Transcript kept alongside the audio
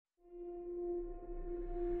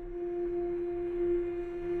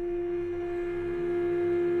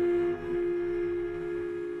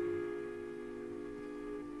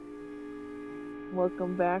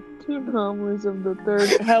welcome back to Anomalies of the Third.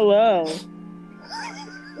 Hello.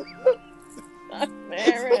 I'm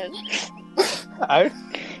Aaron. I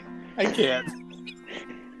can't.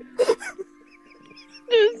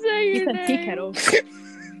 Just say your Ethan Tea name. Kettle.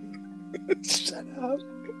 Shut up.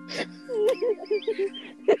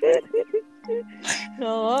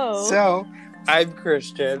 Hello. So, I'm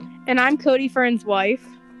Christian. And I'm Cody Fern's wife.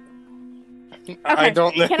 I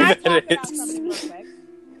don't know Can who I that talk about is. something real quick?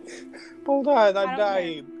 Hold on, I'm I don't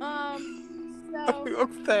dying. So Oh,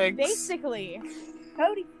 thanks. basically,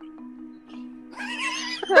 Cody.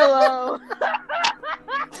 Hello.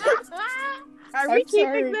 Are I'm we keeping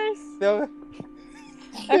sorry. this? No.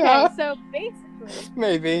 Okay, Yeah, so basically,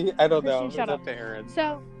 maybe. I don't know. Christian, It's shut up up. to Aaron.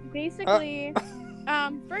 So basically,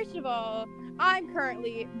 first of all, I'm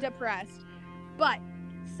currently depressed. But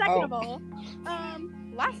second of all,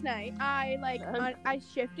 last night I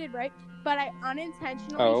shifted, right? But I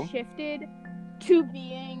unintentionally shifted to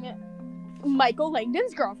being Michael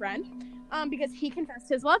Langdon's girlfriend, because he confessed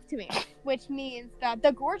his love to me, which means that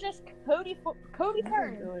the gorgeous Cody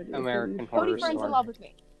Fern, American Cody Horror Fern's in Story. love with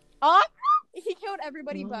me. He killed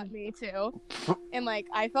everybody but me too, and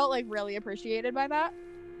I felt really appreciated by that,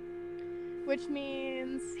 which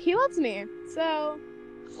means he loves me. So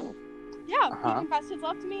yeah, he confessed his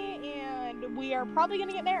love to me, and we are probably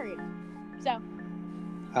gonna get married. So.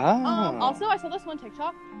 Also, I saw this one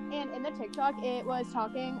TikTok, and in the TikTok, it was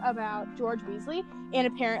talking about George Weasley, and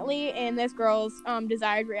apparently, in this girl's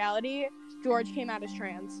desired reality, George came out as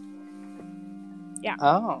trans. Yeah.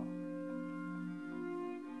 Oh.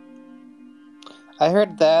 I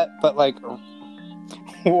heard that, but why?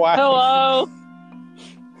 Hello.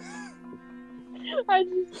 I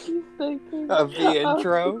just keep thinking Of the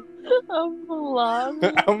intro? of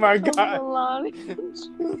Melania. Oh my Of god. Melania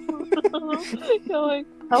going,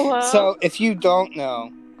 hello. So, if you don't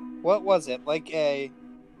know, what was it?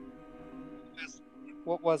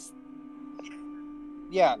 What was...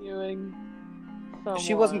 Yeah. Interviewing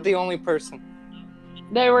She wasn't the only person.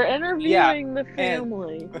 They were interviewing the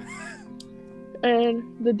family. And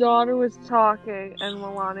the daughter was talking, and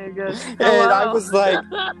Melania goes, hello. And I was like,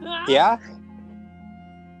 yeah?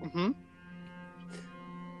 Mm-hmm.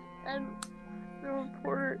 And the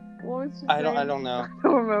reporter, what was his I name? don't know. I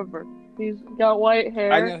don't remember. He's got white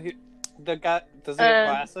hair. I know the guy... Does he have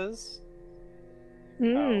glasses?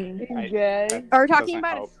 He's gay. Are we talking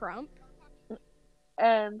about a Trump?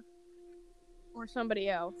 And Or somebody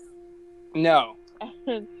else? No.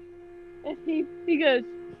 And he goes,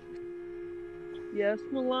 yes,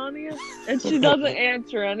 Melania? And she doesn't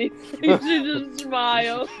answer anything. She just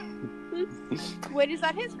smiles. Wait, is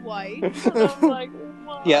that his wife? And I'm like,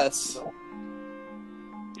 what? Yes.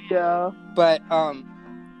 Yeah. But,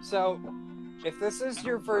 so, if this is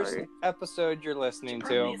your first episode you're listening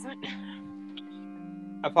to,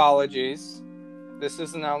 apologies. This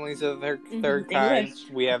is Anomalies of the Third Kind.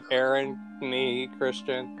 We have Aaron, me,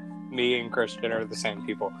 Christian. Me and Christian are the same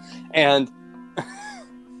people. And...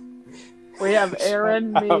 We have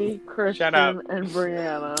Aaron, me, Christian, shut up. and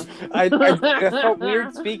Brianna. I felt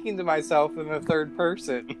weird speaking to myself in the third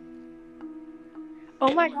person.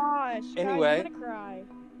 Oh my gosh. Anyway. Guys, I'm gonna cry.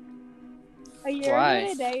 A year ago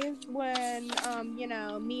today when,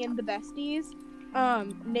 me and the besties,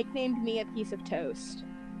 nicknamed me a piece of toast.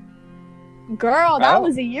 Girl, that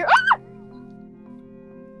was a year. Ah!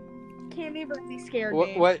 Can't even really scared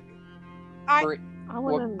me. What I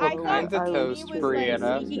kind of toast, was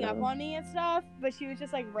Brianna? sneaking up on me and stuff, but she was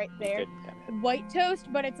just right there. White toast,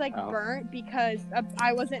 but it's burnt because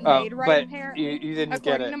I wasn't made right. But apparently, you didn't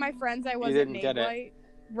according get it. to my friends, I wasn't made right.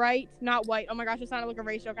 Right, not white. Oh my gosh, it sounded like a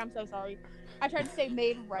race joke. I'm so sorry. I tried to say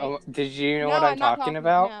made right. Oh, did you know what I'm talking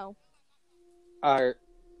about? No.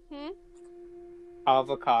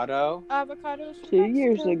 Avocado. Avocados. 2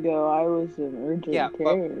 years ago, I was in urgent care.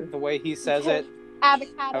 But the way he says it.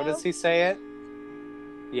 Avocado. How does he say it?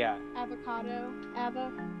 Yeah. Avocado.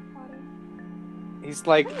 He's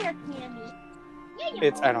like.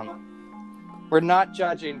 It's I don't know. We're not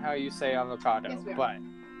judging how you say avocado, yes, we are. but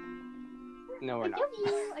no, we're not.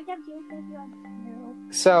 I love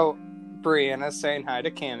you. So, Brianna's saying hi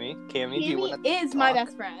to Cammy. Cammy, do you want to is talk? my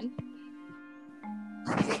best friend.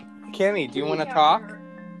 Cammy, do you want to talk?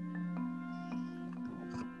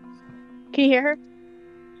 Can you hear her?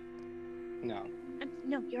 No.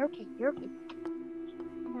 No, you're okay. You're okay.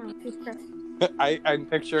 No, I'm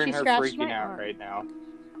picturing She her scratched freaking my out arm. right now.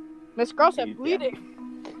 This girl said bleeding.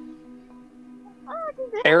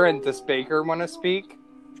 Aaron, does Baker want to speak?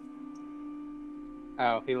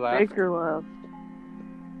 Oh, he left. Baker left.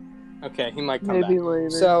 Okay, he might come Maybe back. later.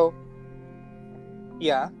 So,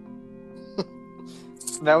 yeah.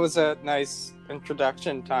 That was a nice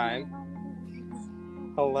introduction time.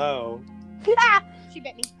 Hello. Ah! She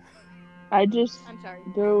bit me. I'm sorry.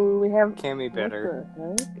 Do we have... Cammy bit her.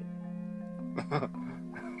 What the heck?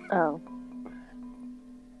 Oh.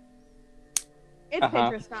 It's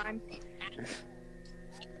Pinterest time.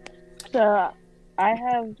 So, I've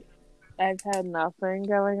had nothing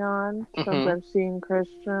going on since I've seen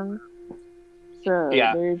Christian. So,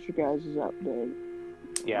 there's your guys' update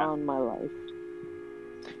on my life.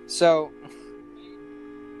 So...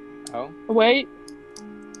 Oh? Wait.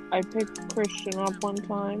 I picked Christian up one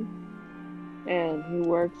time, and he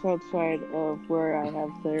works outside of where I have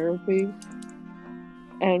therapy.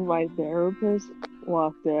 And my therapist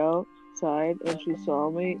walked outside, and she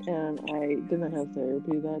saw me, and I didn't have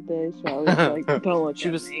therapy that day, so I was like, don't look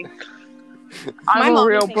at me. I'm a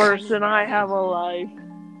real person, I have a life.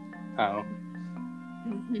 Oh.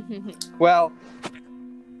 Well,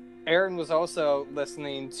 Erin was also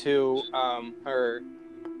listening to her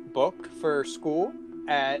book for school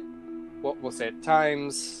at, what was it,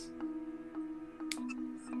 times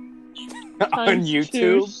on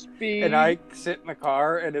YouTube, and I sit in the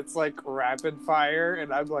car and it's like rapid fire,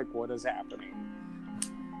 and I'm like, what is happening?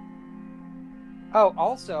 Oh,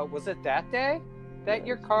 also, was it that day that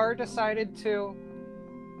your car decided to...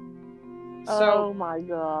 Oh my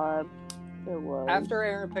god, it was. After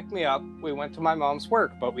Erin picked me up, we went to my mom's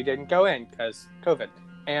work, but we didn't go in because COVID.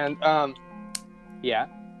 And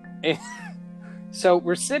so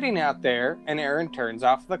we're sitting out there, and Erin turns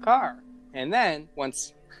off the car, and then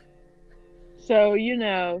once... So, it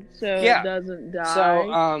doesn't die.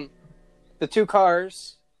 So, the two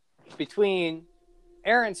cars between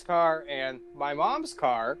Erin's car and my mom's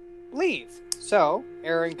car leave. So,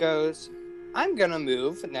 Erin goes, I'm gonna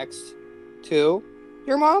move next to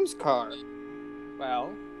your mom's car.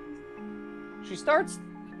 Well, she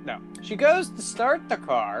goes to start the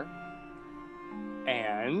car,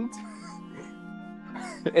 and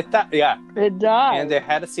it died. And it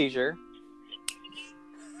had a seizure.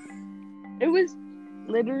 It was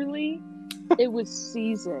literally, it was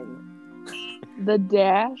seizing. The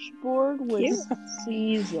dashboard was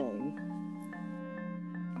seizing.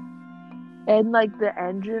 And like the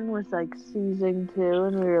engine was like seizing too,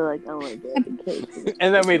 and we were like, oh my god.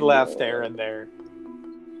 And then we left Erin there.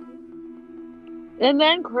 And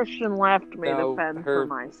then Christian left me to fend for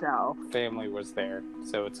myself. Family was there,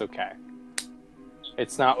 so it's okay.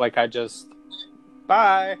 It's not like I just...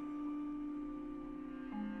 Bye!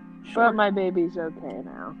 But my baby's okay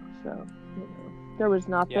now, so there was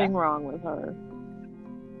nothing wrong with her.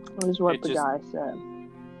 It was what the guy said.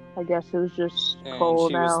 I guess it was just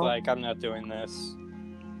cold out. She was like, I'm not doing this.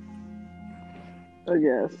 I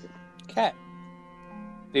guess. Okay.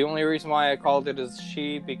 The only reason why I called it as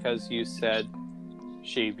she, because you said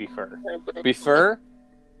she before. Before?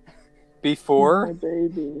 My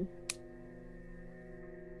baby.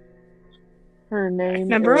 Her name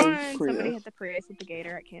Number is one, Prius. somebody hit the Prius with the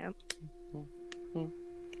gator at camp.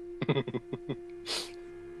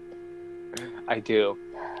 I do.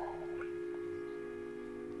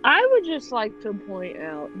 I would just like to point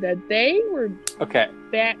out that they were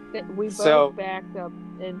we both backed up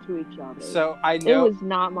into each other. So I know it was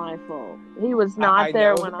not my fault. He was not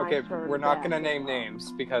there when I turned. Okay, we're not going to name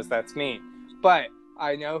names because that's mean. But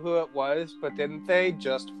I know who it was. But didn't they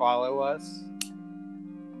just follow us,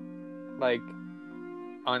 like,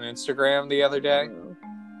 on Instagram the other day?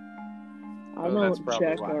 I don't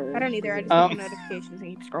check I don't either. I just look at notifications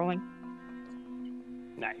and keep scrolling.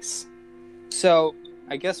 Nice. So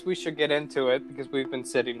I guess we should get into it because we've been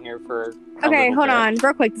sitting here for hold on,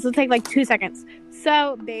 real quick. This will take like 2 seconds.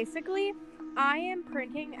 So basically, I am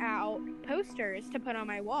printing out posters to put on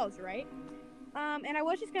my walls, right? And I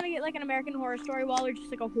was just gonna get like an American Horror Story wall or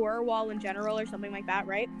just like a horror wall in general or something like that,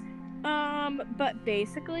 right? But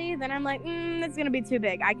basically, then I'm like, that's gonna be too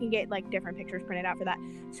big. I can get like different pictures printed out for that.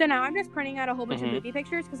 So now I'm just printing out a whole bunch of movie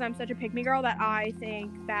pictures because I'm such a pick-me girl that I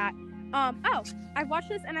think that I've watched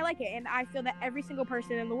this and I like it, and I feel that every single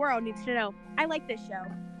person in the world needs to know I like this show.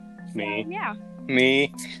 Me? So, yeah.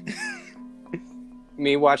 Me?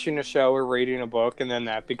 Me watching a show or reading a book and then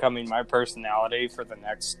that becoming my personality for the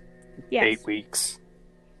next 8 weeks.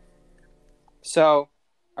 So,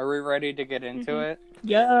 are we ready to get into it?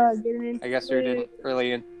 Yeah, getting into it. I guess we didn't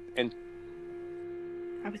really... I've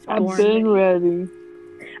been ready.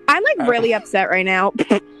 I'm like really upset right now.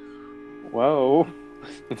 Whoa.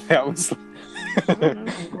 That was...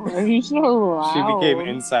 Why are you so loud? She became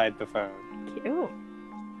inside the phone. Cute.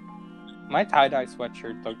 My tie-dye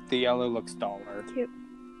sweatshirt, the yellow looks duller. Cute.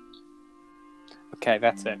 Okay,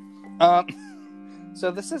 that's it. So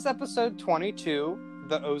this is episode 22,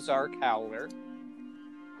 the Ozark Howler.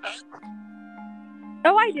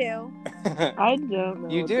 Oh, I do. I don't know.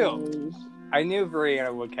 You what do. that is. I knew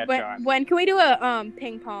Brianna would catch on. When can we do a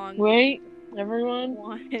ping pong? Wait, everyone.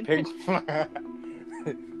 One.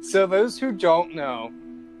 So those who don't know,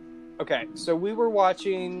 okay, so we were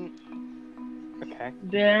watching. Okay.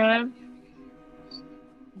 Dad,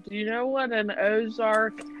 do you know what an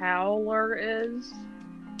Ozark Howler is?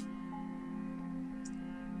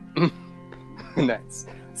 Nice.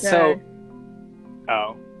 So,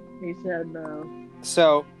 oh, he said no.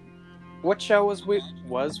 So, what show was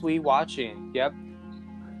we watching? Yep.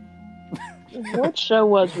 What show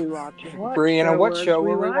was we watching? Brianna, what show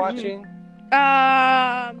were we watching?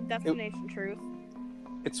 Destination Truth.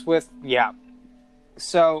 It's with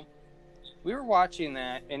So, we were watching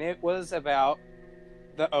that, and it was about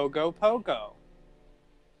the Ogo Pogo.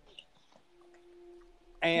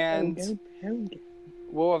 And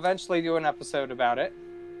we'll eventually do an episode about it.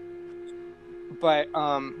 But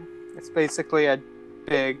it's basically a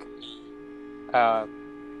big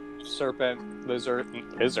serpent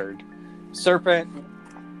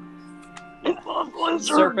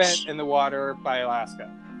in the water by Alaska.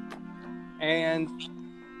 And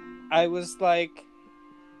I was like,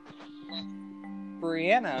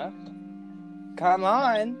 Brianna, come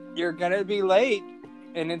on, you're gonna be late.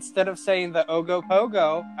 And instead of saying the Ogo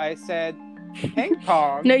Pogo, I said ping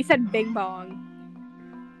pong. No, you said Bing Bong.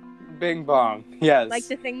 Bing Bong, yes. Like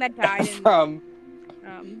the thing that died in from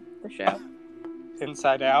the show.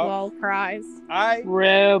 Inside Out. Lol cries.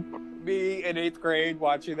 Rip. Me in 8th grade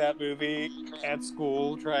watching that movie at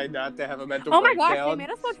school, trying not to have a mental breakdown. breakdown. Oh my gosh, they made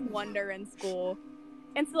us watch Wonder in school.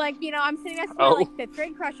 And so, like, you know, I'm sitting next to my, like, 5th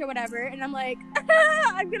grade crush or whatever, and I'm like,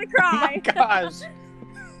 I'm gonna cry. Oh my gosh.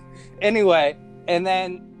 Anyway, and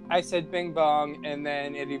then I said Bing Bong, and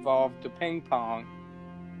then it evolved to ping pong.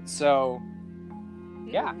 So,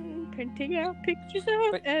 yeah. Printing out pictures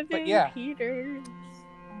of Evan Peters.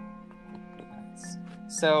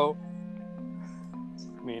 So,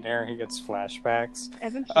 me and Aaron, he gets flashbacks.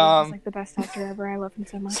 Evan Peters is like the best actor ever. I love him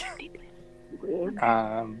so much.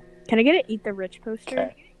 Can I get an Eat the Rich poster?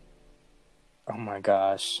 Okay. Oh my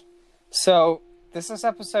gosh. So, this is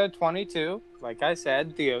episode 22. Like I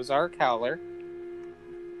said, the Ozark Howler.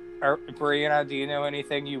 Brianna, do you know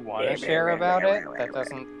anything you want to share about it?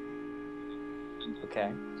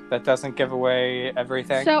 That doesn't give away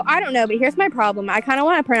everything. So, I don't know, but here's my problem. I kind of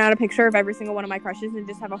want to print out a picture of every single one of my crushes and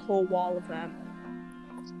just have a whole wall of them.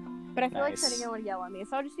 But I feel like Trinity would yell at me,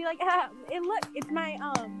 so I'll just be like, it's my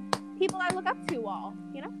people I look up to wall,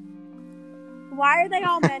 you know? Why are they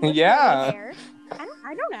all men with hair?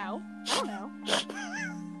 I don't know.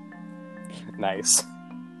 Nice.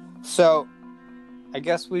 So, I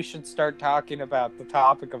guess we should start talking about the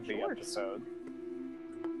topic of the episode.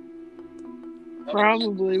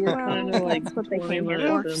 Probably. We're kind of like what they 20 came here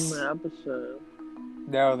minutes for. in the episode.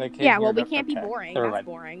 No, they can't. Yeah, well, we can't be boring. That's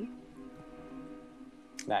boring.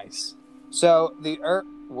 Nice. So,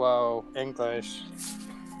 English.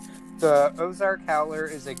 The Ozark Howler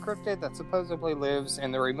is a cryptid that supposedly lives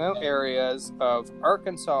in the remote areas of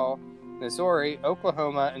Arkansas, Missouri,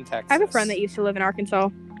 Oklahoma, and Texas. I have a friend that used to live in Arkansas.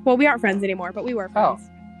 Well, we aren't friends anymore, but we were friends.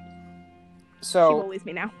 So, she bullies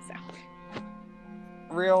me now. So,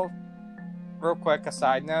 real quick, a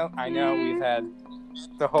side note. I know we've had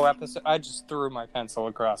the whole episode. I just threw my pencil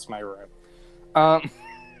across my room.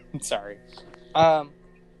 Sorry.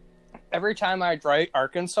 Every time I'd write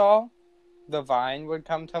Arkansas, the vine would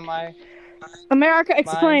come to my America,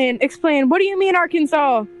 explain. What do you mean,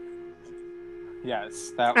 Arkansas?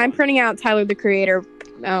 Yes, I'm printing out Tyler the Creator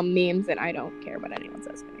memes, and I don't care what anyone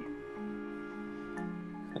says to me.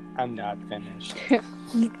 I'm not finished.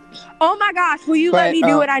 Oh my gosh, will you let me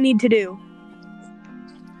do what I need to do?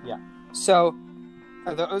 Yeah. So,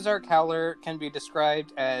 the Ozark Howler can be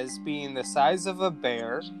described as being the size of a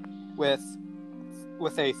bear with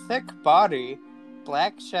a thick body,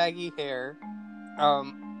 black shaggy hair,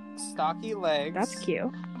 stocky legs. That's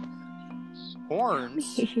cute.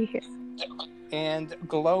 Horns. And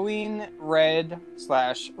glowing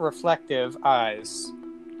red/reflective eyes.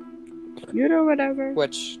 You know, whatever.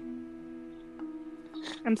 Which...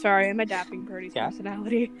 I'm sorry, I'm adapting Birdie's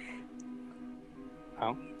personality.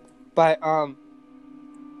 Oh. But,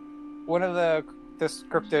 one of this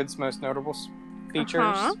cryptid's most notable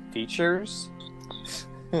features?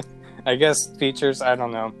 I guess features, I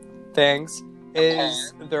don't know. Things,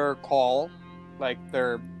 is their call, like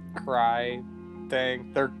their cry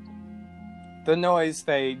thing, the noise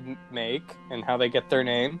they make and how they get their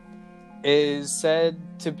name is said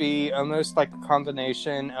to be almost like a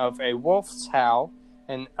combination of a wolf's howl,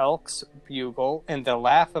 an elk's bugle, and the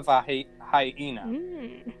laugh of a hyena.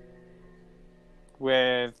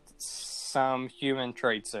 With some human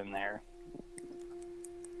traits in there.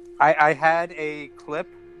 I had a clip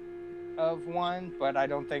of one, but I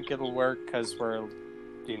don't think it'll work because we're,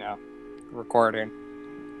 recording.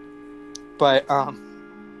 But, but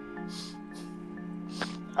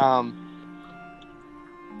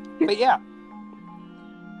yeah.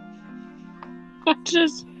 I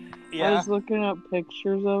Yeah. was looking up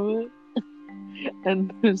pictures of it,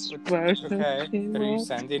 and this photo Okay. came Are you up.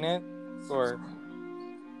 sending it? Or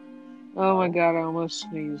Oh my god, I almost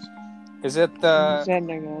sneezed. is it I'm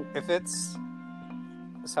sending it. if it's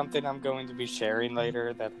something I'm going to be sharing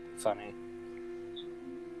later, that'd be funny.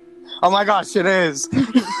 Oh my gosh, it is! I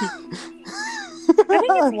think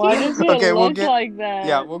it's Why does it look like that?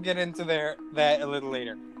 Yeah, we'll get into that a little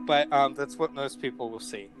later. But that's what most people will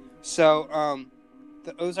see. So,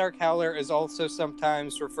 the Ozark Howler is also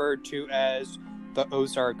sometimes referred to as the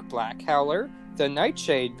Ozark Black Howler, the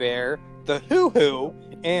Nightshade Bear, the Hoo-Hoo,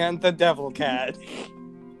 and the Devil Cat.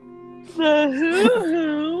 The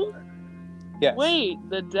Hoo-Hoo? Yes. Wait,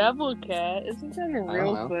 the Devil Cat? Isn't that a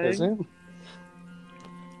real thing? Is it?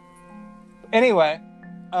 Anyway,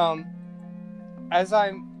 as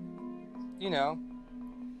I'm,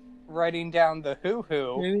 writing down the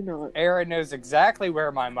Hoo-Hoo, Maybe not. Aaron knows exactly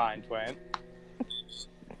where my mind went.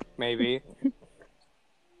 Maybe.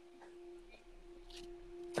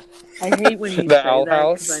 I hate when you The say Owl that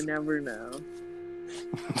House? because I never know.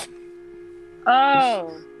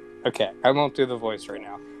 Oh. Okay, I won't do the voice right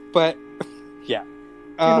now. But, yeah.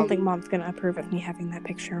 I don't think Mom's gonna approve of me having that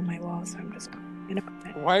picture on my wall, so I'm just gonna put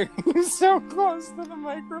that. Why are you so close to the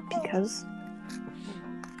microphone? Because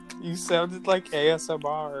You sounded like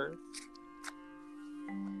ASMR.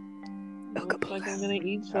 Looks like I'm gonna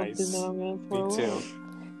eat something Nice. that I'm gonna throw Me too.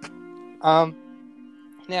 away.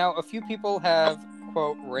 Now, a few people have,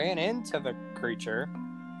 quote, ran into the creature,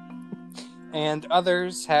 and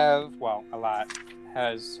others have, well, a lot,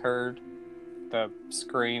 has heard the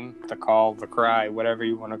scream, the call, the cry, whatever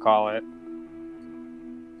you want to call it.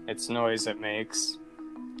 Its noise it makes.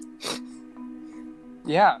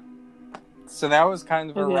 Yeah. So that was kind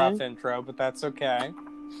of a rough intro, but that's okay.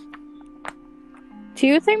 do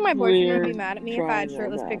you think my boyfriend would be We're mad at me if I had trying our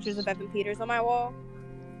shirtless best. pictures of Evan Peters on my wall?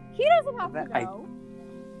 He doesn't have to know.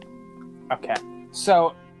 Okay.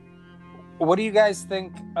 So, what do you guys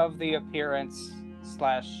think of the appearance /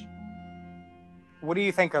 what do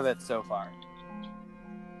you think of it so far?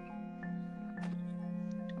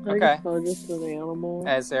 Okay. Just an animal.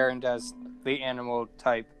 As Aaron does the animal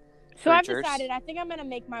type So I've creatures. decided I think I'm gonna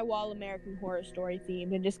make my wall American Horror Story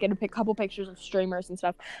themed and just get a couple pictures of streamers and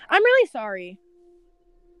stuff. I'm really sorry.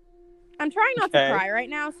 I'm trying not to cry right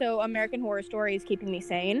now, so American Horror Story is keeping me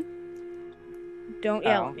sane. Don't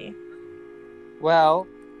yell at me. Well,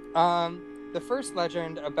 the first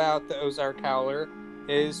legend about the Ozark Howler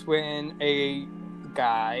is when a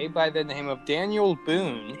guy by the name of Daniel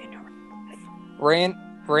Boone ran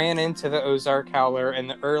into the Ozark Howler in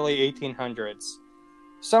the early 1800s.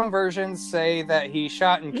 Some versions say that he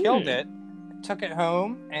shot and killed it, took it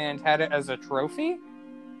home, and had it as a trophy.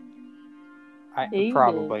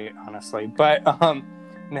 Probably, honestly. But, and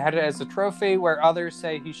had it as a trophy, where others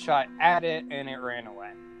say he shot at it and it ran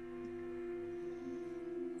away.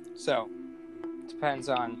 So, depends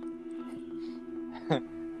on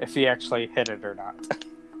if he actually hit it or not.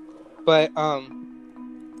 But,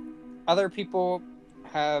 other people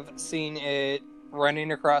have seen it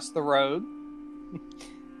running across the road.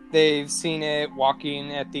 They've seen it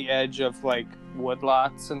walking at the edge of, like,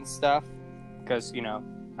 woodlots and stuff. Because,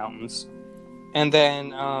 mountains. And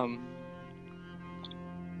then,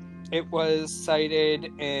 it was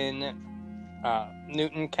sighted in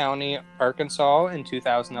Newton County, Arkansas in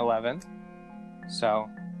 2011. So,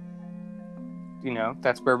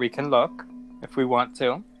 that's where we can look if we want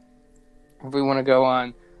to. If we want to go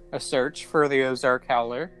on a search for the Ozark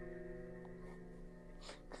Howler.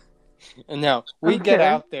 And no, we'd get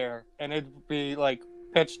out there and it'd be like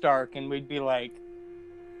pitch dark and we'd be like,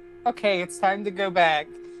 okay, it's time to go back.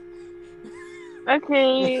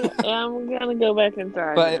 Okay, I'm gonna go back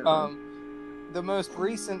inside. But the most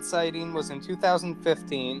recent sighting was in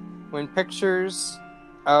 2015 when pictures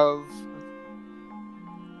of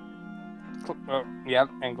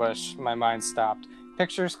English, my mind stopped.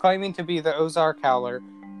 Pictures claiming to be the Ozark Howler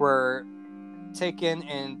were taken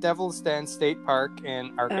in Devil's Den State Park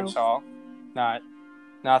in Arkansas. Not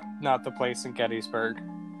the place in Gettysburg.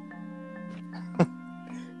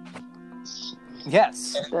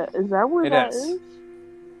 Yes. Is that where that is?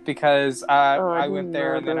 Because I went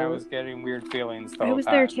there and then I was getting weird feelings the whole time. I was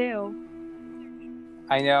there too.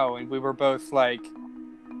 I know, and we were both like,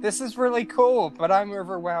 this is really cool, but I'm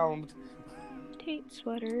overwhelmed. Tape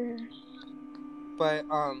sweater. But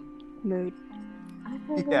Mood. I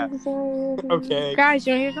have Yeah. anxiety. Okay. Guys,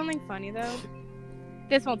 you want to hear something funny though?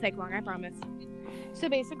 This won't take long, I promise. So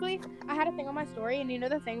basically, I had a thing on my story, and you know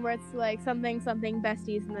the thing where it's like something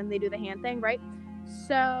besties, and then they do the hand thing, right?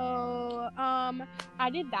 So I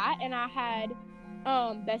did that, and I had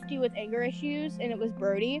bestie with anger issues, and it was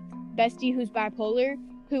Brody. Bestie who's bipolar,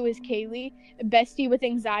 who is Kaylee. Bestie with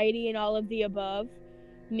anxiety and all of the above,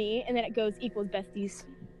 me, and then it goes equals besties.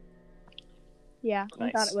 Yeah, I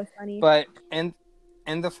thought Nice. it was funny. But in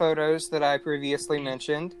the photos that I previously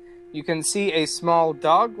mentioned, you can see a small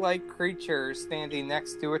dog-like creature standing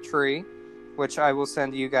next to a tree, which I will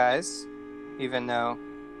send you guys, even though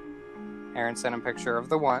Aaron sent a picture of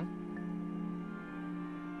the one.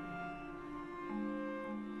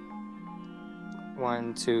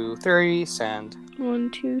 One, two, three, send.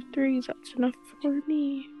 1, 2, 3. That's enough for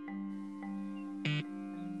me.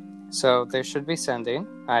 So they should be sending.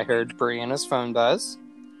 I heard Brianna's phone buzz.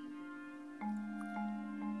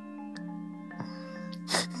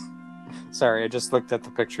 Sorry, I just looked at the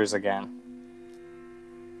pictures again.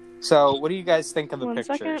 So, what do you guys think of the 1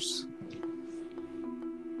 pictures?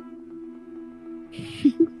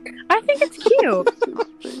 I think it's cute.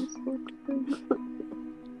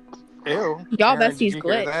 Ew. Y'all, Aaron, besties did you hear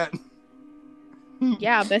glitch. that?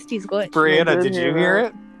 Yeah, besties glitch. Brianna, I did did you hear hear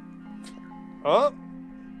that. it? Oh,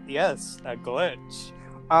 yes, a glitch.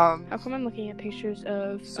 How come I'm looking at pictures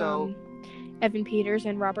of So- Evan Peters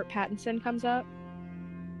and Robert Pattinson comes up?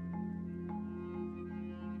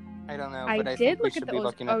 I don't know, I but I did think we look should at be the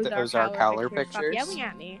looking at the Ozark Howler pictures. Stop yelling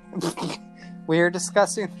at me. We are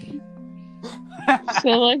discussing.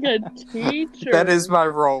 Sound like a teacher. That is my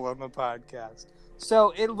role on the podcast.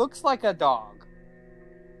 So it looks like a dog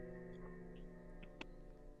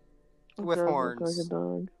It with does look horns. like a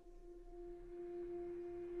dog.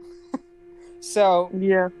 So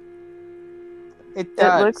Yeah, it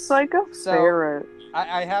does. it looks like a So- ferret.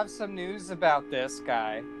 I have some news about this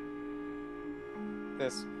guy.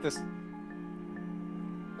 This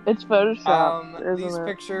It's photoshopped, these isn't it?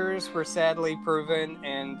 pictures were sadly proven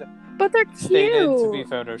and But they're cute. stated to be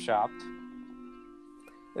photoshopped.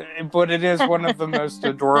 But it is one of the most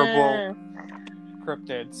adorable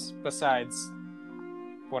cryptids, besides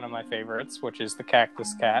one of my favorites, which is the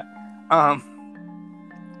cactus cat.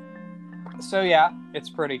 So yeah, it's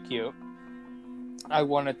pretty cute. I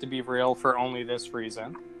want it to be real for only this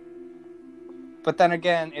reason. But then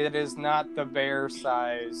again, it is not the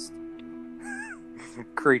bear-sized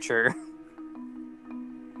creature.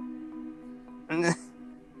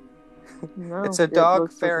 No, It's a it dog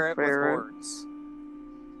looks like a ferret with ferret. horns.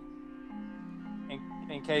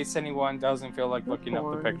 In case anyone doesn't feel like looking up the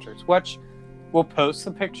Horns. pictures. Which, we'll post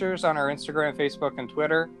the pictures on our Instagram, Facebook, and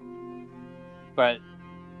Twitter. But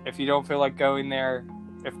if you don't feel like going there,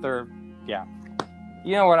 if they're... Yeah.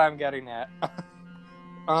 You know what I'm getting at.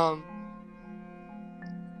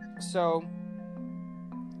 So,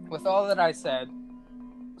 with all that I said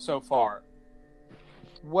so far,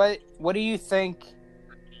 what do you think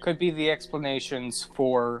could be the explanations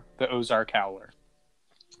for the Ozark Howler?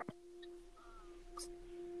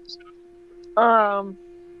 I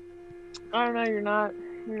don't know.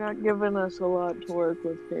 You're not giving us a lot to work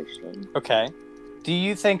with, Christian. Okay. Do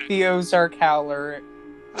you think the Ozark Howler,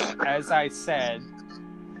 as I said,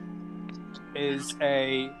 is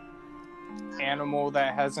a animal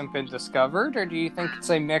that hasn't been discovered, or do you think it's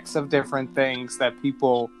a mix of different things that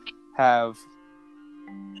people have?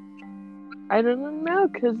 I don't know,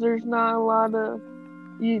 because there's not a lot of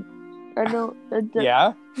you. I don't.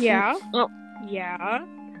 Yeah. Yeah. Oh. Yeah.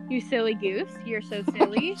 You silly goose. You're so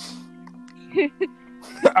silly.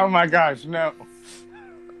 Oh my gosh, no.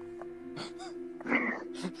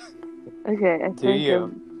 Okay, I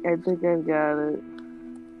think I've got it.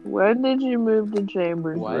 When did you move to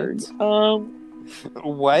Chambersburg?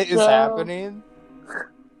 What is So- happening?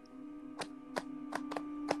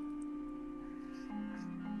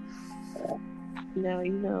 Now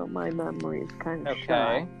you know my memory is kind of Okay.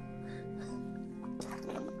 shot.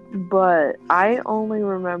 But I only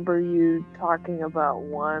remember you talking about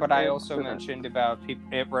one. But I also incident. mentioned about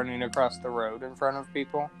it running across the road in front of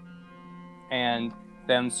people, and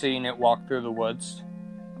them seeing it walk through the woods.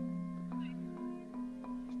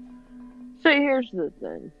 So here's the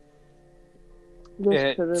thing.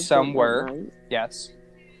 This could have been somewhere. the night. Yes.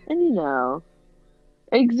 And you know.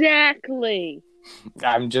 Exactly.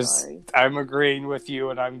 Sorry. I'm agreeing with you,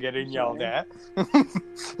 and I'm getting yelled Sorry. at.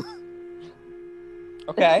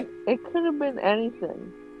 Okay. It could have been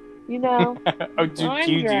anything. You know. Oh, do I'm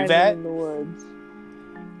you do driving that? in the woods.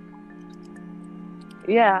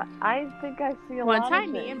 Yeah, I think I see a One lot time, of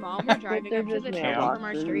me things. and Mom were driving They're up to just the chicken mailboxes from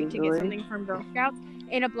our street to get usually. something from Girl Scouts,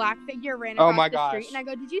 and a black figure ran Oh across my the gosh. street. And I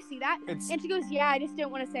go, "Did you see that?" And she goes, "Yeah, I just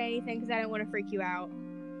didn't want to say anything because I didn't want to freak you out.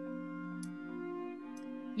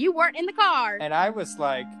 You weren't in the car." And I was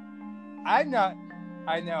like, I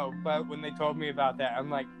know, but when they told me about that, I'm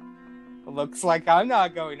like, looks like I'm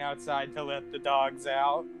not going outside to let the dogs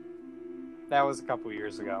out. That was a couple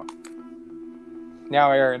years ago.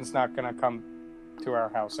 Now Aaron's not going to come to our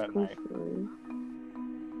house at night.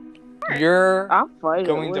 You're I'll fight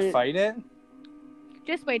going to fight it?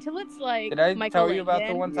 Just wait till it's like Did I Michael tell you about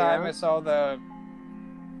the Langdon. one time Yeah. I saw the...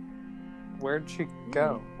 Where'd she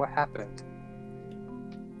go? What happened?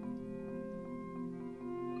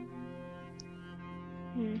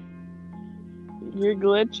 You're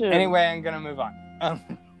glitching. Anyway, I'm gonna move on.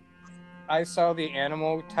 I saw the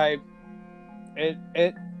animal type.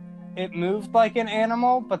 It moved like an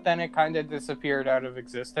animal, but then it kind of disappeared out of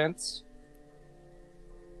existence.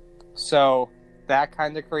 So that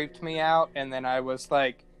kind of creeped me out, and then I was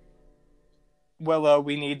like, Willow,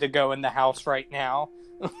 we need to go in the house right now.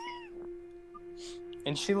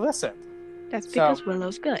 And she listened. That's because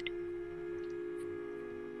Willow's good.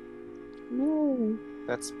 No.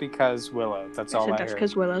 That's because Willow. That's I all said I that's heard.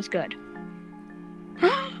 because Willow's good.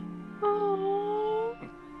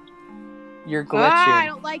 You're glitching. I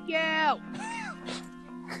don't like you.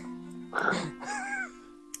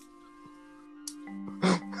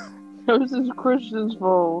 This is Christian's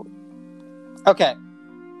fault. Okay.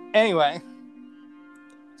 Anyway,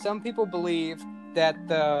 some people believe that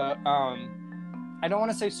the I don't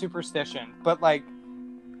want to say superstition, but like,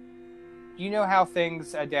 you know how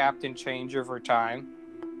things adapt and change over time?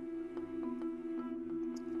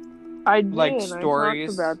 I did. Like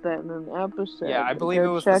stories. I talked about that in an episode. Yeah, I believe Go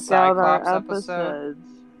it was the check out our Cyclops episode. episodes.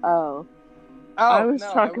 Oh. Oh, I was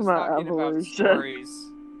no, talking about talking evolution. about stories.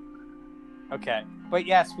 Okay, but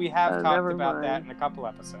yes, we have talked never about mind. that in a couple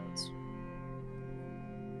episodes.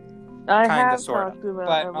 I Kinda, have sorta. talked about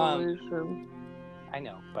But, evolution. I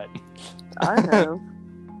know, but I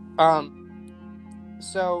have.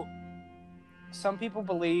 So some people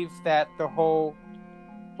believe that the whole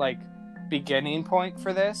like beginning point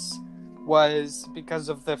for this was because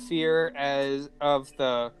of the fear of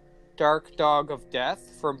the dark dog of death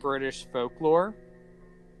from British folklore,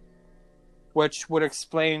 which would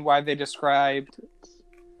explain why they described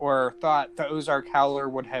or thought the Ozark Howler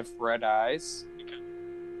would have red eyes,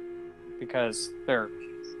 because they're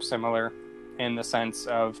similar in the sense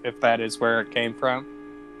of if that is where it came from,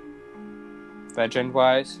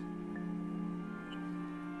 legend-wise.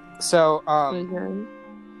 So, Okay.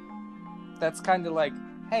 that's kind of like,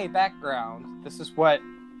 hey, background, this is what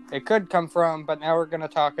it could come from, but now we're going to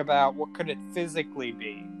talk about what could it physically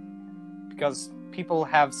be, because people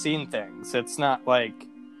have seen things. It's not like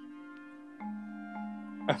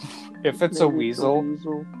if it's a weasel.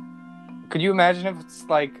 Could you imagine if it's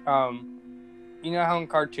like you know how in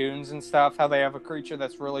cartoons and stuff how they have a creature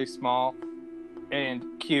that's really small and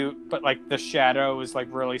cute, but like the shadow is like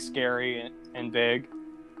really scary and big?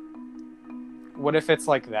 What if it's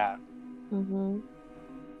like that? Mm-hmm.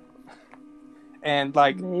 And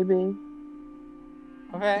like, maybe.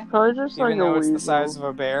 okay, Probably just even like though a it's weasel. the size of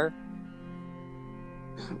a bear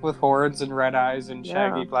with horns and red eyes and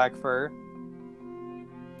shaggy black fur.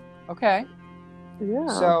 Okay. Yeah.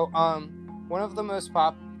 So, one of the most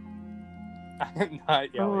I'm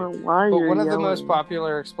not yelling. Why But you're one of the yelling. most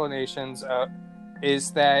popular explanations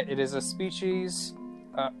is that it is a species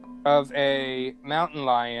of a mountain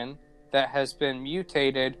lion that has been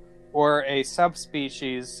mutated, or a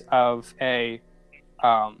subspecies of a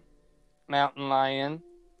mountain lion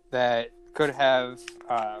that could have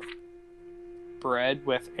bred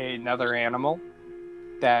with another animal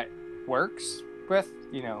that works with,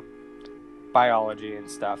 biology and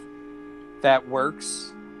stuff. That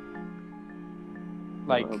works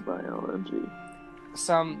like biology.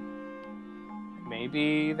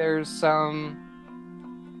 Maybe there's some,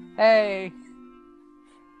 hey,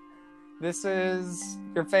 this is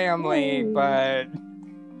your family, but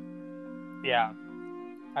yeah,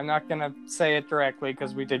 I'm not gonna say it directly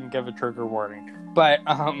because we didn't give a trigger warning, but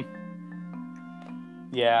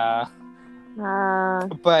yeah,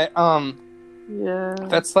 but yeah,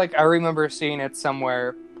 that's like, I remember seeing it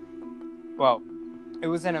somewhere. Well, it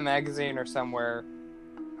was in a magazine or somewhere.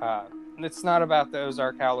 It's not about the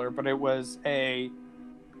Ozark Howler, but it was a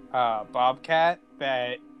bobcat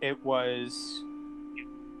that it was,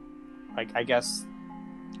 like, I guess,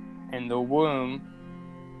 in the womb,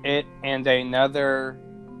 it and another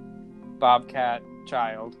bobcat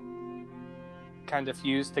child kind of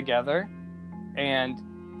fused together, and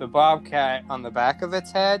the bobcat on the back of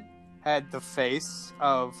its head had the face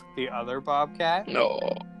of the other bobcat. No.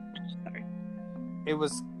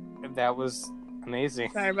 That was amazing.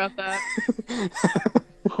 Sorry about that.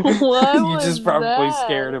 What You was just probably that?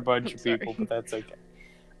 scared a bunch of Sorry. people, but that's okay.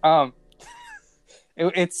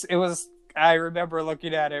 It was. I remember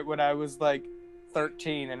looking at it when I was like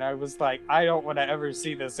 13, and I was like, I don't want to ever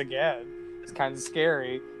see this again. It's kind of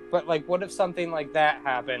scary. But like, what if something like that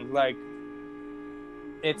happened? Like,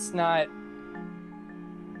 it's not.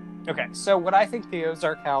 Okay, so what I think the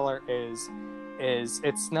Ozark Howler is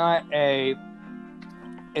it's not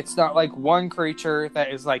like one creature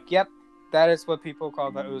that is like, yep, that is what people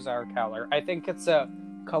call the Ozark Howler. I think it's a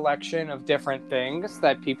collection of different things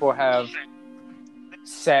that people have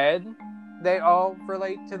said they all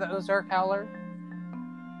relate to the Ozark Howler,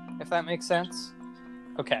 if that makes sense.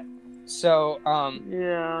 Okay, so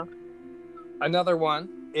Yeah. another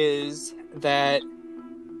one is that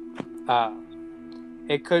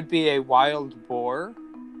it could be a wild boar,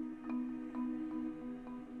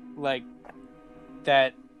 like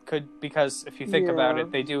that could, because if you think about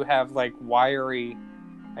it, they do have like wiry,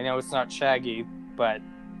 I know it's not shaggy, but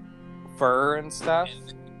fur and stuff.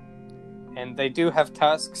 And they do have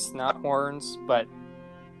tusks, not horns, but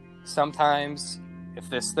sometimes if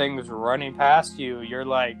this thing's running past you, you're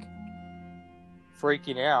like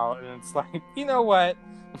freaking out, and it's like, you know what?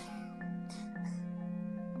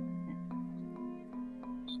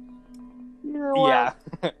 You know what? Yeah.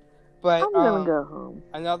 But I'm gonna go home.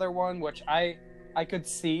 another one which I could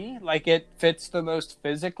see, like, it fits the most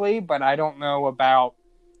physically, but I don't know about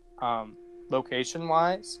location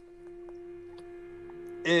wise,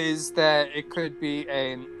 is that it could be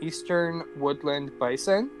an eastern woodland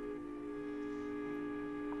bison,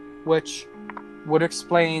 which would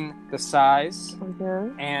explain the size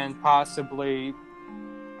Okay. and possibly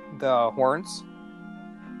the horns.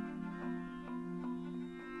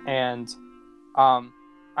 And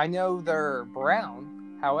I know they're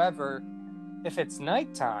brown, however, if it's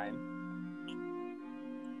nighttime,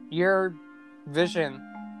 your vision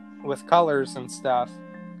with colors and stuff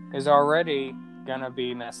is already gonna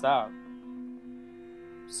be messed up.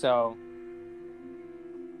 So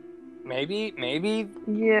maybe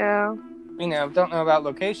Yeah. you know, don't know about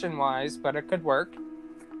location wise, but it could work.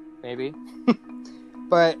 Maybe.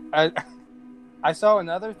 But I saw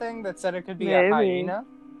another thing that said it could be a hyena.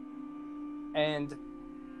 And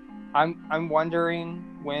I'm wondering,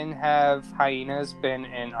 when have hyenas been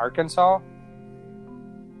in Arkansas?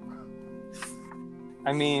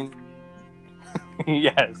 I mean,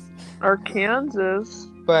 yes. Arkansas.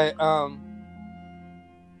 But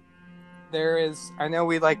there is, I know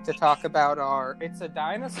we like to talk about our it's a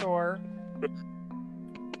dinosaur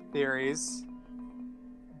theories,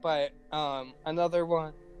 but another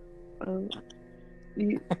one.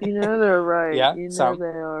 You know they're right. Yeah, you know some. they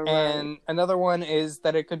are right. And another one is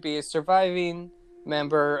that it could be a surviving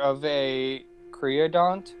member of a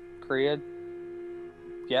creodont.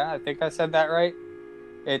 Yeah, I think I said that right.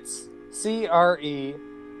 It's CREC.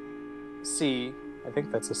 I think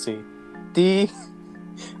that's a C.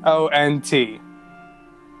 DONT.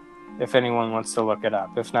 If anyone wants to look it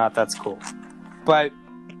up. If not, that's cool. But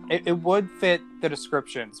it would fit the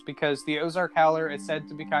descriptions, because the Ozark Howler is said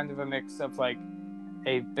to be kind of a mix of like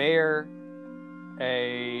a bear,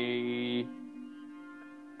 a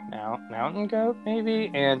mountain goat maybe,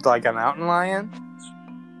 and like a mountain lion.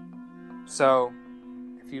 So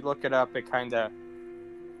if you look it up, it kind of,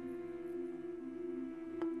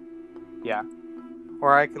 yeah.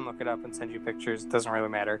 Or I can look it up and send you pictures. It doesn't really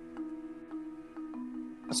matter.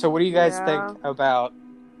 So what do you guys think about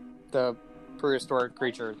the prehistoric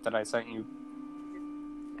creature that I sent you?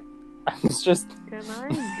 I was just... Can I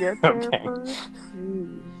get there Okay. first?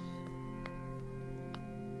 Jeez.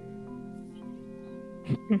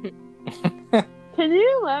 Can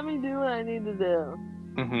you let me do what I need to do?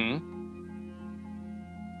 Mm-hmm.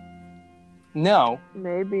 No,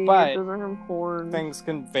 Maybe but it doesn't have horns. things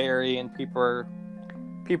can vary, and people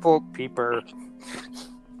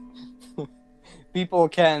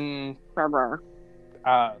can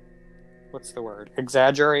what's the word?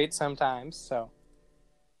 Exaggerate sometimes. So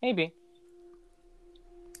maybe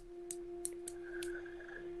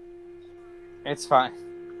it's fine.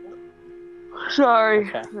 Sorry,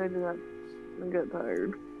 Okay. I got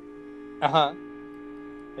tired.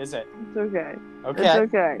 Is it It's okay. okay? It's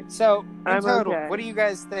okay. So in I'm total, okay. what do you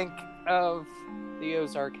guys think of the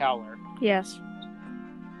Ozark Howler? Yes.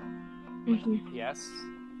 Mm-hmm. Yes.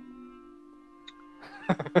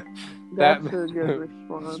 That's a good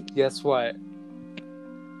response. Guess what?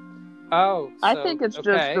 Oh, I so, think it's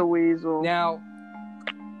okay. just a weasel. Now,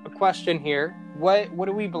 a question here. What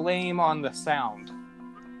do we blame on the sound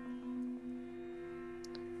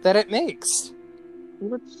that it makes?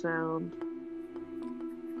 What sound?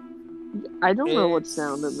 I don't know what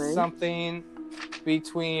sound it makes. Something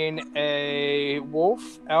between a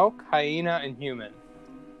wolf, elk, hyena, and human.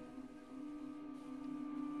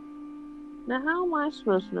 Now, how am I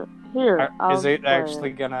supposed to know? Here, Is it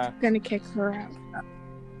actually gonna kick her out?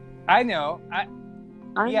 I know.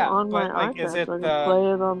 I'm yeah, on my but, like, iPad, is it so I can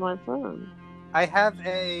play it on my phone. I have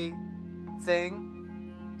a thing.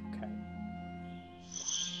 Okay.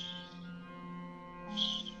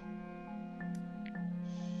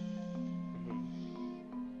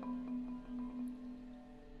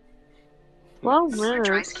 Well,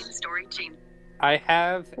 minutes. I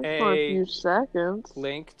have That's for a few seconds.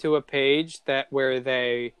 link to a page where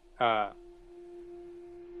they hello.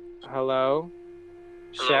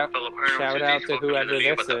 Shout out to whoever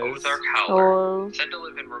this is. Hello. Said to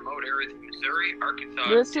live in remote areas of Missouri, Arkansas.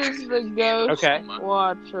 This is the Ghost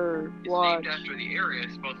Watcher. Watch. Named after the area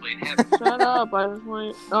supposedly inhabited. Shut up! I just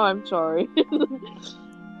want. Oh, I'm sorry.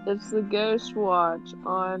 It's the Ghost Watch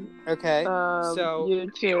on so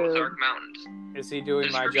YouTube. Ozark Mountains. Is he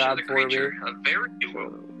doing my job for me?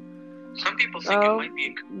 Some people think it might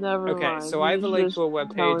be. Never mind. So I have a link to a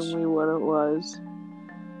webpage. Telling me what it was.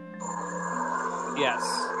 Yes,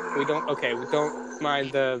 we don't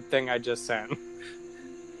mind the thing I just sent.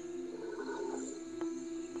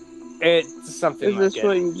 It's something like it. Is this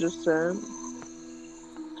what you just said?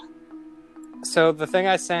 So the thing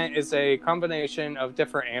I sent is a combination of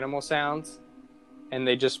different animal sounds, and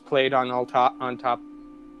they just played on top. I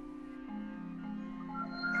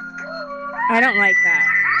don't like that.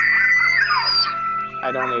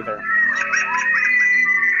 I don't either.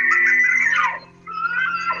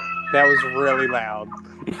 That was really loud.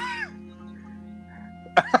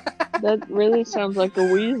 That really sounds like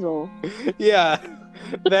a weasel. Yeah,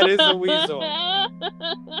 that is a weasel.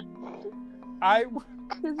 I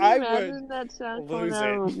imagine that sound coming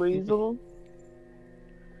out of a weasel?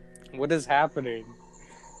 What is happening?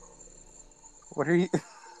 What are you...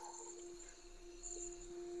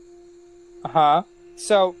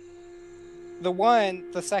 So,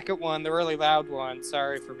 the second one, the really loud one,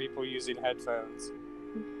 sorry for people using headphones.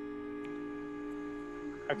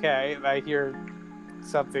 Okay, I hear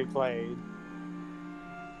something played.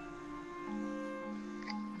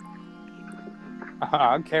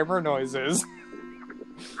 Camera noises.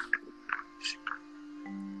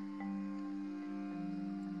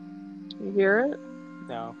 You hear it?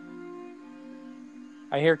 No.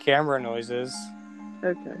 I hear camera noises.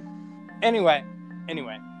 Okay. Anyway.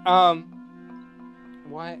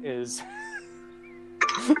 What is...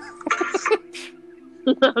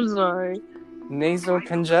 I'm sorry. Nasal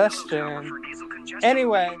congestion.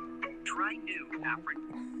 Anyway.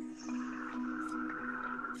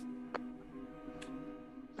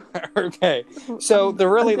 Okay. So the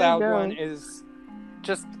really loud one is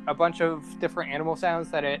just a bunch of different animal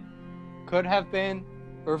sounds that it could have been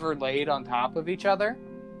overlaid on top of each other.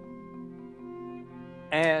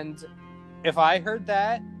 And if I heard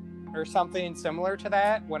that or something similar to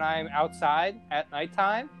that when I'm outside at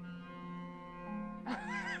nighttime,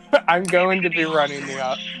 I'm going to be running the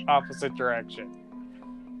opposite direction.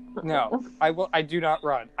 No, I do not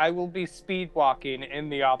run. I will be speed walking in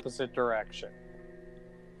the opposite direction.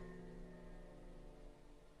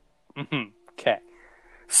 Okay.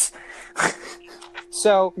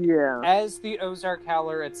 So, as the Ozark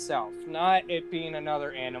Howler itself, not it being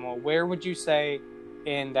another animal, where would you say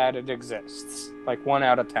in that it exists? Like 1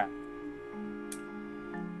 out of 10.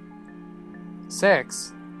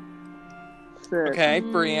 6. Okay,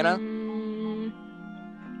 Brianna.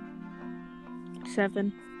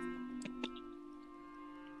 7.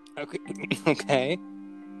 Okay.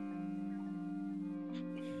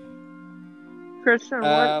 Christian,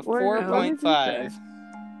 what 4.5.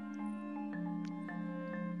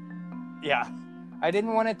 Yeah. I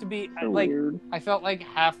didn't want it to be so like weird. I felt like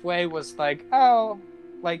halfway was like, oh,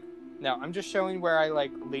 like no, I'm just showing where I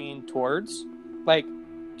like lean towards. Like,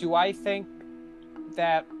 do I think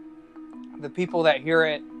that the people that hear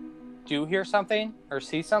it do hear something or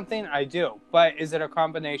see something? I do. But is it a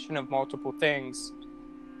combination of multiple things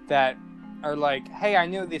that are like, hey, I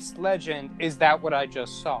knew this legend. Is that what I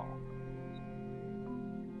just saw?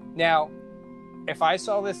 Now, if I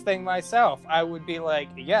saw this thing myself, I would be like,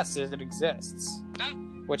 yes, it exists.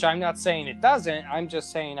 Which I'm not saying it doesn't. I'm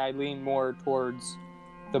just saying I lean more towards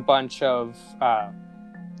the bunch of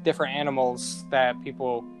different animals that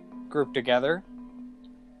people group together.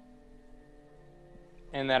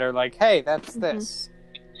 And that are like, hey, that's this.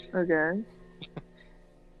 Okay.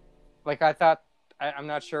 Like, I thought I'm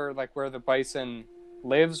not sure like where the bison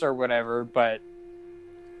lives or whatever, but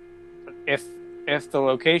if the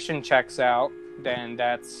location checks out, then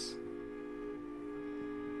that's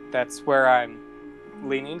where I'm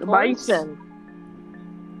leaning The towards. bison.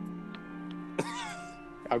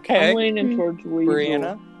 Okay, I'm leaning towards weasel.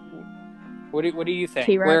 Brianna, what do you think?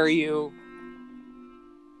 T-Rex. Where are you?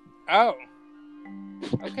 Oh,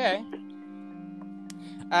 okay.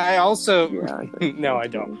 I also Yeah, I think no, so, I too.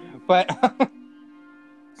 don't. But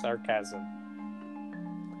sarcasm.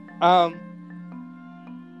 I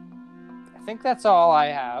think that's all I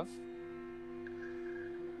have.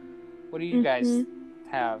 What do you guys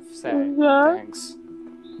have say? Okay. Thanks.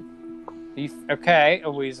 Okay, a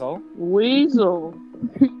weasel. Weasel.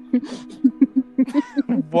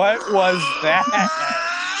 What was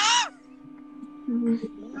that?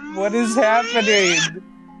 What is happening?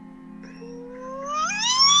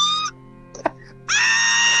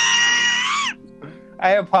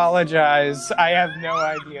 I apologize. I have no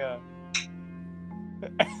idea.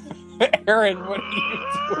 Aaron, what are you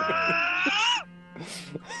doing?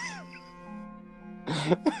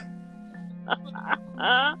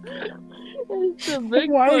 It's a Bigfoot.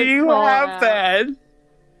 Why do you call have out. that?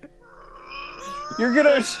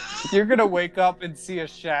 You're gonna wake up and see a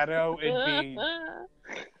shadow and be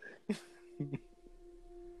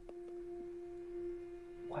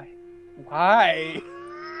why?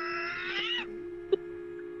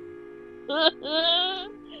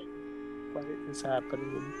 What is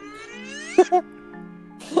happening?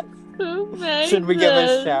 Should we give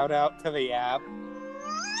a shout out to the app?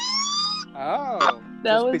 Oh,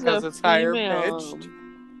 That just was because a it's higher female. pitched.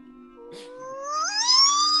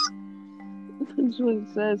 That's what it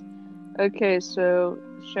says. Okay, so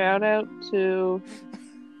shout out to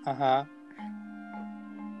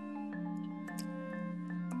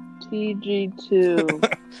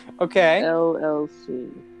TG2 Okay.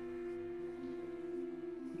 LLC.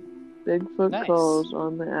 Bigfoot Nice. calls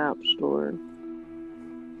on the App Store.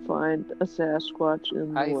 Find a Sasquatch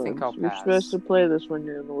in the I woods. think I'll You're pass. supposed to play this when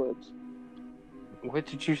you're in the woods. What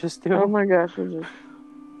did you just do? Oh my gosh,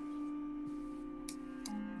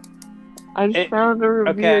 I just found a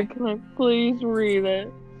review. Okay. Can I please read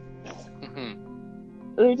it?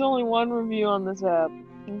 Mm-hmm. There's only one review on this app.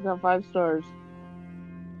 It's got 5 stars.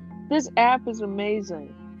 This app is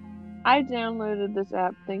amazing. I downloaded this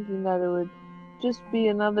app thinking that it would just be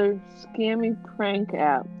another scammy prank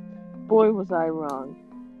app. Boy, was I wrong.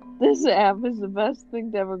 This app is the best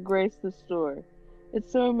thing to ever grace the store.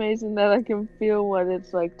 It's so amazing that I can feel what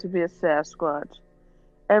it's like to be a Sasquatch.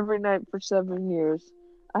 Every night for 7 years,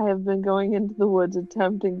 I have been going into the woods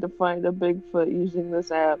attempting to find a Bigfoot using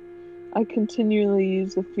this app. I continually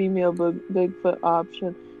use the female Bigfoot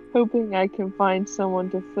option, hoping I can find someone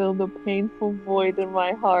to fill the painful void in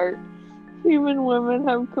my heart. Human women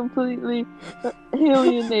have completely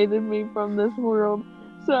alienated me from this world,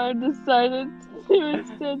 so I decided to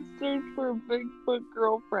instead search for a Bigfoot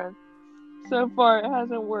girlfriend. So far, it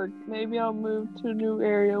hasn't worked. Maybe I'll move to a new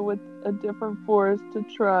area with a different forest to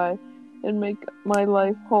try and make my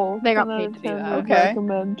life whole. They got 10 out paid of to do 10 that. would Okay.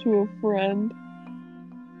 recommend to a friend.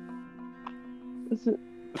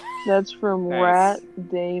 That's from Nice. Rat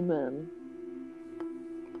Damon.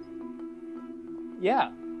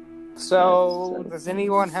 Yeah. So, That's does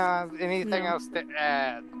anyone have anything No. else to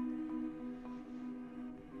add?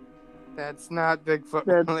 That's not Bigfoot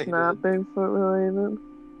That's related. not Bigfoot related.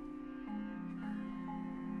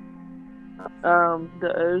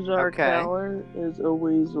 The Ozark Okay. Howler is a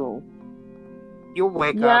weasel. You'll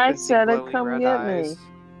wake Yeah, up I and see said it, glowing come red get eyes. me.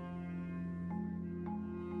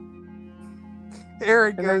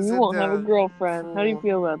 Aaron And then goes you won't have a into girlfriend. How do you full-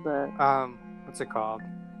 feel about that? what's it called?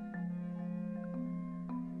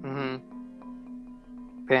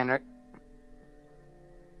 Panic.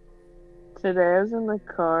 Today I was in the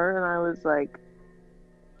car and I was like,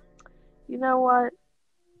 you know what?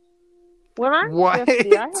 When I'm What?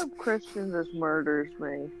 50, I hope Christian just murders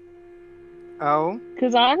me. Oh,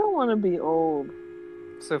 Because I don't want to be old.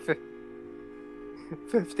 so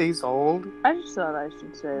 50's old? I just thought I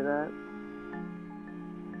should say that.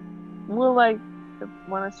 Well, like,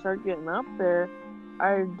 when I start getting up there,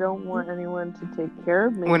 I don't want anyone to take care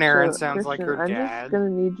of me. When Aaron so, sounds like Christian, her I'm dad. just gonna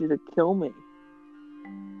need you to kill me.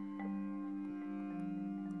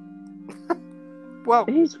 Well,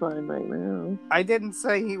 He's fine right now. I didn't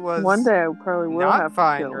say he was One day I probably will not have to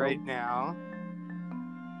fine kill right him. now.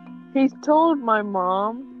 He told my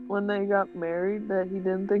mom when they got married that he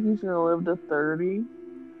didn't think he's gonna live to 30.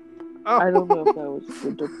 Oh. I don't know if that was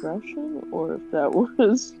the depression or if that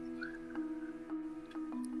was.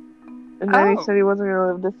 And then he said he wasn't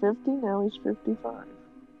gonna live to 50. Now he's 55.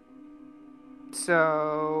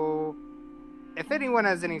 So, if anyone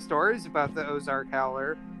has any stories about the Ozark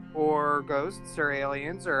Howler, or ghosts, or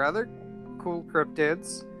aliens, or other cool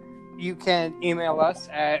cryptids, you can email us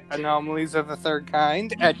at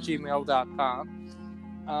anomaliesoftheThirdKind@gmail.com.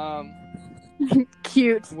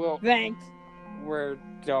 Cute. We'll Thanks.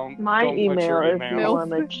 don't My put email, your if you email.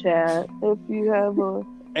 want to chat. If you have a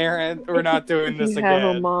Aaron, we're not doing if this you have a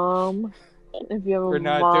again. mom, if you have a We're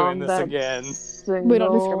not doing mom this that's again. single, We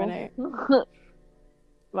don't discriminate.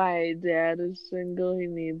 My dad is single. He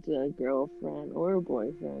needs a girlfriend or a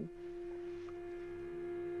boyfriend.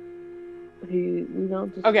 We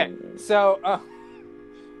don't Okay, discriminate. so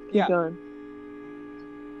Keep yeah. going.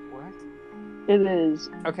 What? It is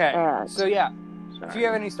Okay, at. so yeah. Sorry. If you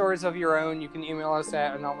have any stories of your own, you can email us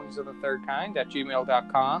at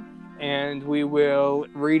anomaliesoftheThirdKind@gmail.com, and we will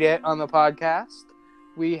read it on the podcast.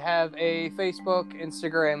 We have a Facebook,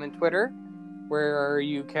 Instagram, and Twitter, where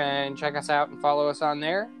you can check us out and follow us on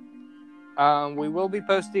there. We will be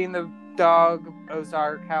posting the dog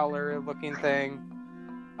Ozark Howler looking thing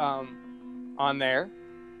on there,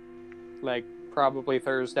 like probably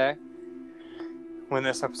Thursday, when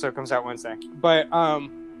this episode comes out Wednesday. But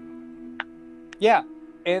yeah,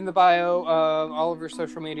 in the bio of all of your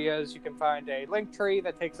social medias, you can find a link tree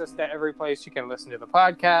that takes us to every place you can listen to the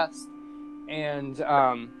podcast. And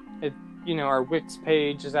our Wix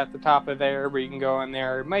page is at the top of there, where you can go on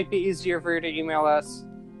there. It might be easier for you to email us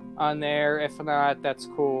on there. If not, that's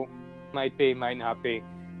cool. Might be, might not be.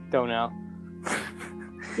 Don't know.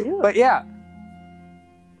 Yeah. But yeah.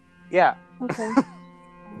 Okay.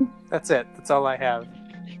 That's it. That's all I have.